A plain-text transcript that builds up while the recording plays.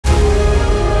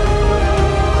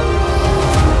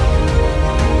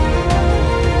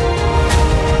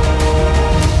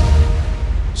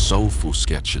Soulful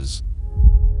Sketches.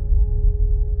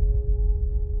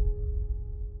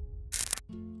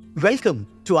 Welcome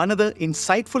to another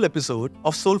insightful episode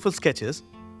of Soulful Sketches,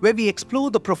 where we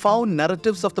explore the profound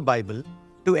narratives of the Bible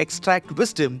to extract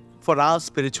wisdom for our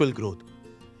spiritual growth.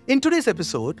 In today's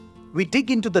episode, we dig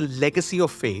into the legacy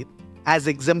of faith as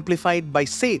exemplified by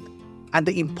Seth and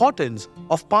the importance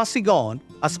of passing on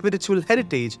a spiritual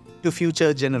heritage to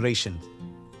future generations.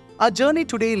 Our journey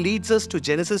today leads us to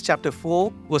Genesis chapter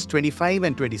 4, verse 25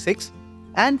 and 26,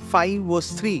 and 5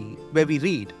 verse 3, where we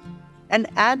read, "And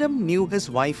Adam knew his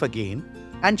wife again,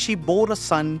 and she bore a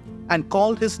son and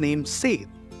called his name Seth,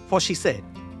 for she said,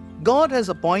 'God has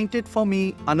appointed for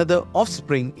me another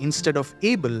offspring instead of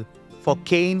Abel, for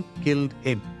Cain killed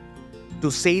him.' To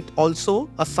Seth also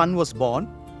a son was born,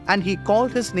 and he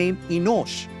called his name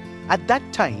Enosh. At that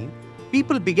time,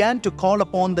 people began to call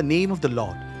upon the name of the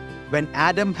Lord. When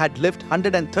Adam had lived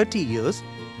 130 years,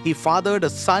 he fathered a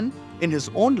son in his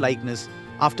own likeness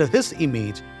after his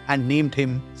image and named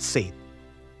him Seth."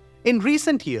 In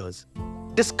recent years,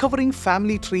 discovering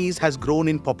family trees has grown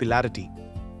in popularity.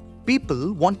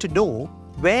 People want to know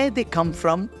where they come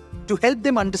from to help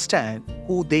them understand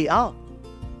who they are.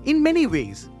 In many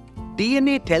ways,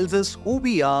 DNA tells us who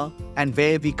we are and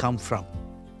where we come from.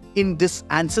 In this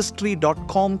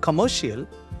Ancestry.com commercial,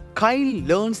 Kyle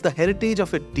learns the heritage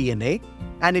of his DNA,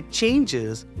 and it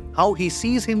changes how he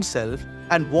sees himself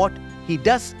and what he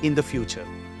does in the future.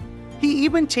 He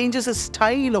even changes his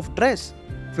style of dress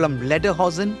from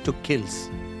lederhosen to kilts.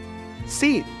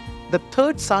 Seth, the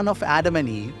third son of Adam and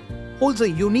Eve, holds a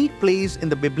unique place in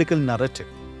the biblical narrative.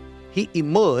 He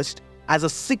emerged as a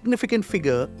significant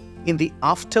figure in the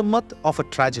aftermath of a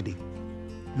tragedy,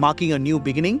 marking a new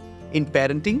beginning in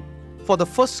parenting for the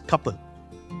first couple.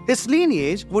 His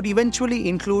lineage would eventually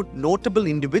include notable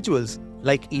individuals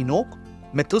like Enoch,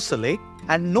 Methuselah,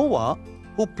 and Noah,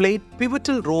 who played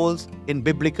pivotal roles in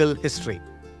biblical history.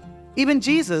 Even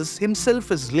Jesus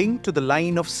himself is linked to the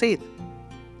line of Seth.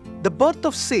 The birth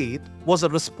of Seth was a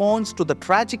response to the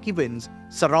tragic events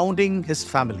surrounding his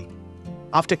family.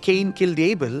 After Cain killed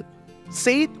Abel,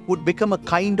 Seth would become a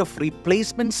kind of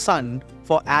replacement son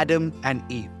for Adam and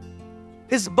Eve.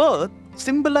 His birth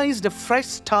symbolized a fresh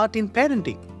start in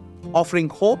parenting, offering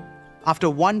hope after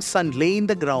one son lay in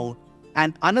the ground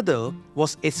and another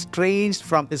was estranged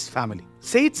from his family.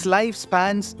 Seth's life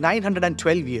spans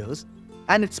 912 years,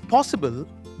 and it's possible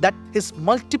that his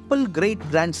multiple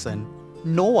great-grandson,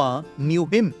 Noah, knew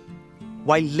him.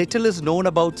 While little is known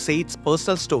about Seth's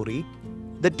personal story,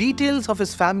 the details of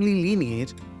his family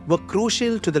lineage were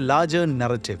crucial to the larger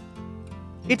narrative.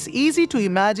 It's easy to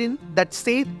imagine that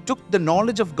Seth took the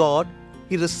knowledge of God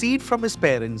he received from his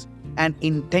parents and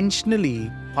intentionally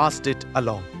passed it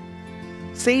along.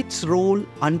 Seth's role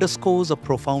underscores a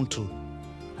profound truth.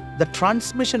 The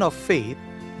transmission of faith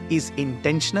is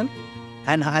intentional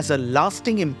and has a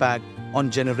lasting impact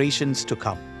on generations to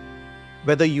come.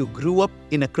 Whether you grew up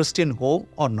in a Christian home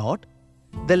or not,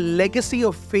 the legacy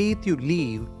of faith you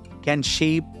leave can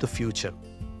shape the future.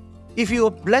 If you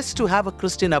are blessed to have a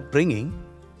Christian upbringing,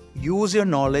 use your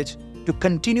knowledge to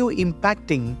continue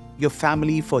impacting your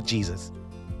family for Jesus.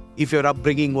 If your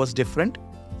upbringing was different,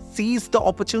 seize the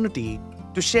opportunity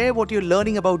to share what you're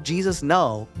learning about Jesus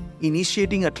now,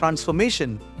 initiating a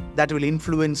transformation that will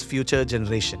influence future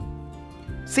generations.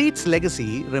 Seth's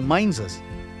legacy reminds us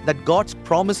that God's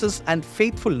promises and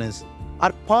faithfulness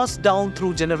are passed down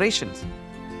through generations.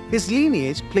 His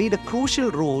lineage played a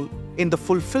crucial role in the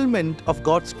fulfillment of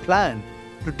God's plan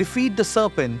to defeat the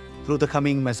serpent through the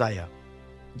coming Messiah.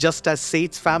 Just as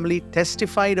Seth's family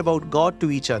testified about God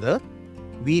to each other,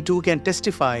 we too can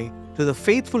testify to the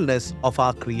faithfulness of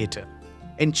our Creator,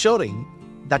 ensuring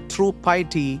that true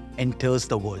piety enters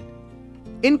the world.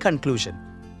 In conclusion,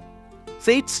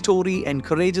 Seth's story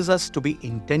encourages us to be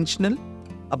intentional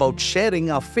about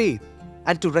sharing our faith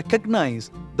and to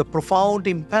recognize the profound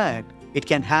impact it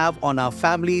can have on our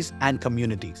families and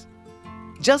communities.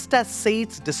 Just as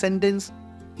Seth's descendants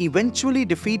eventually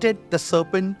defeated the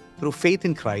serpent through faith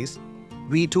in Christ,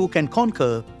 we too can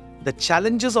conquer the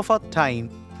challenges of our time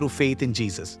through faith in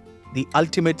Jesus, the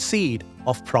ultimate seed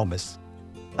of promise.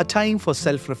 A time for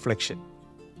self-reflection.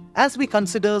 As we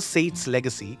consider Seth's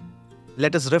legacy,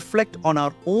 let us reflect on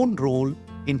our own role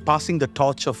in passing the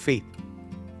torch of faith.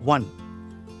 1.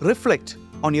 Reflect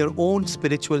on your own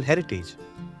spiritual heritage.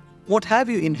 What have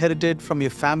you inherited from your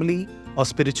family or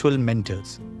spiritual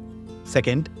mentors?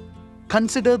 2.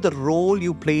 Consider the role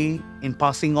you play in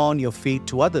passing on your faith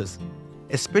to others,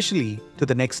 especially to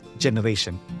the next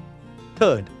generation.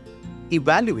 3.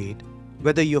 Evaluate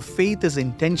whether your faith is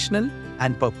intentional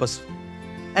and purposeful,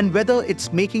 and whether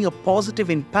it's making a positive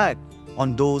impact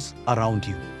on those around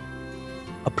you.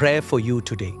 A prayer for you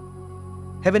today.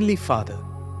 Heavenly Father,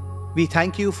 we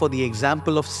thank you for the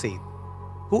example of Seth,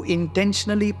 who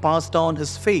intentionally passed on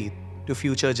his faith to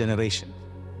future generations.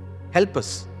 Help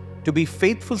us to be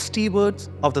faithful stewards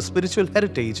of the spiritual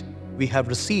heritage we have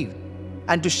received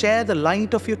and to share the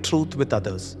light of your truth with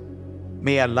others.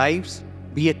 May our lives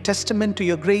be a testament to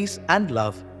your grace and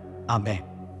love. Amen.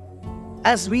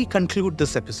 As we conclude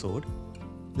this episode,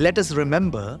 let us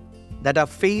remember that our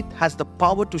faith has the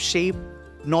power to shape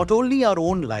not only our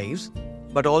own lives,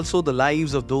 but also the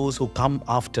lives of those who come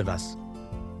after us.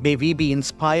 May we be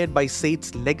inspired by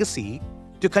Seth's legacy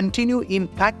to continue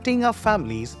impacting our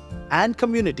families and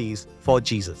communities for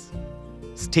Jesus.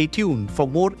 Stay tuned for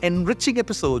more enriching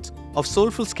episodes of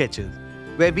Soulful Sketches,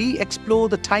 where we explore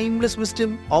the timeless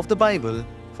wisdom of the Bible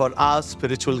for our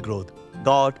spiritual growth.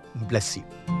 God bless you.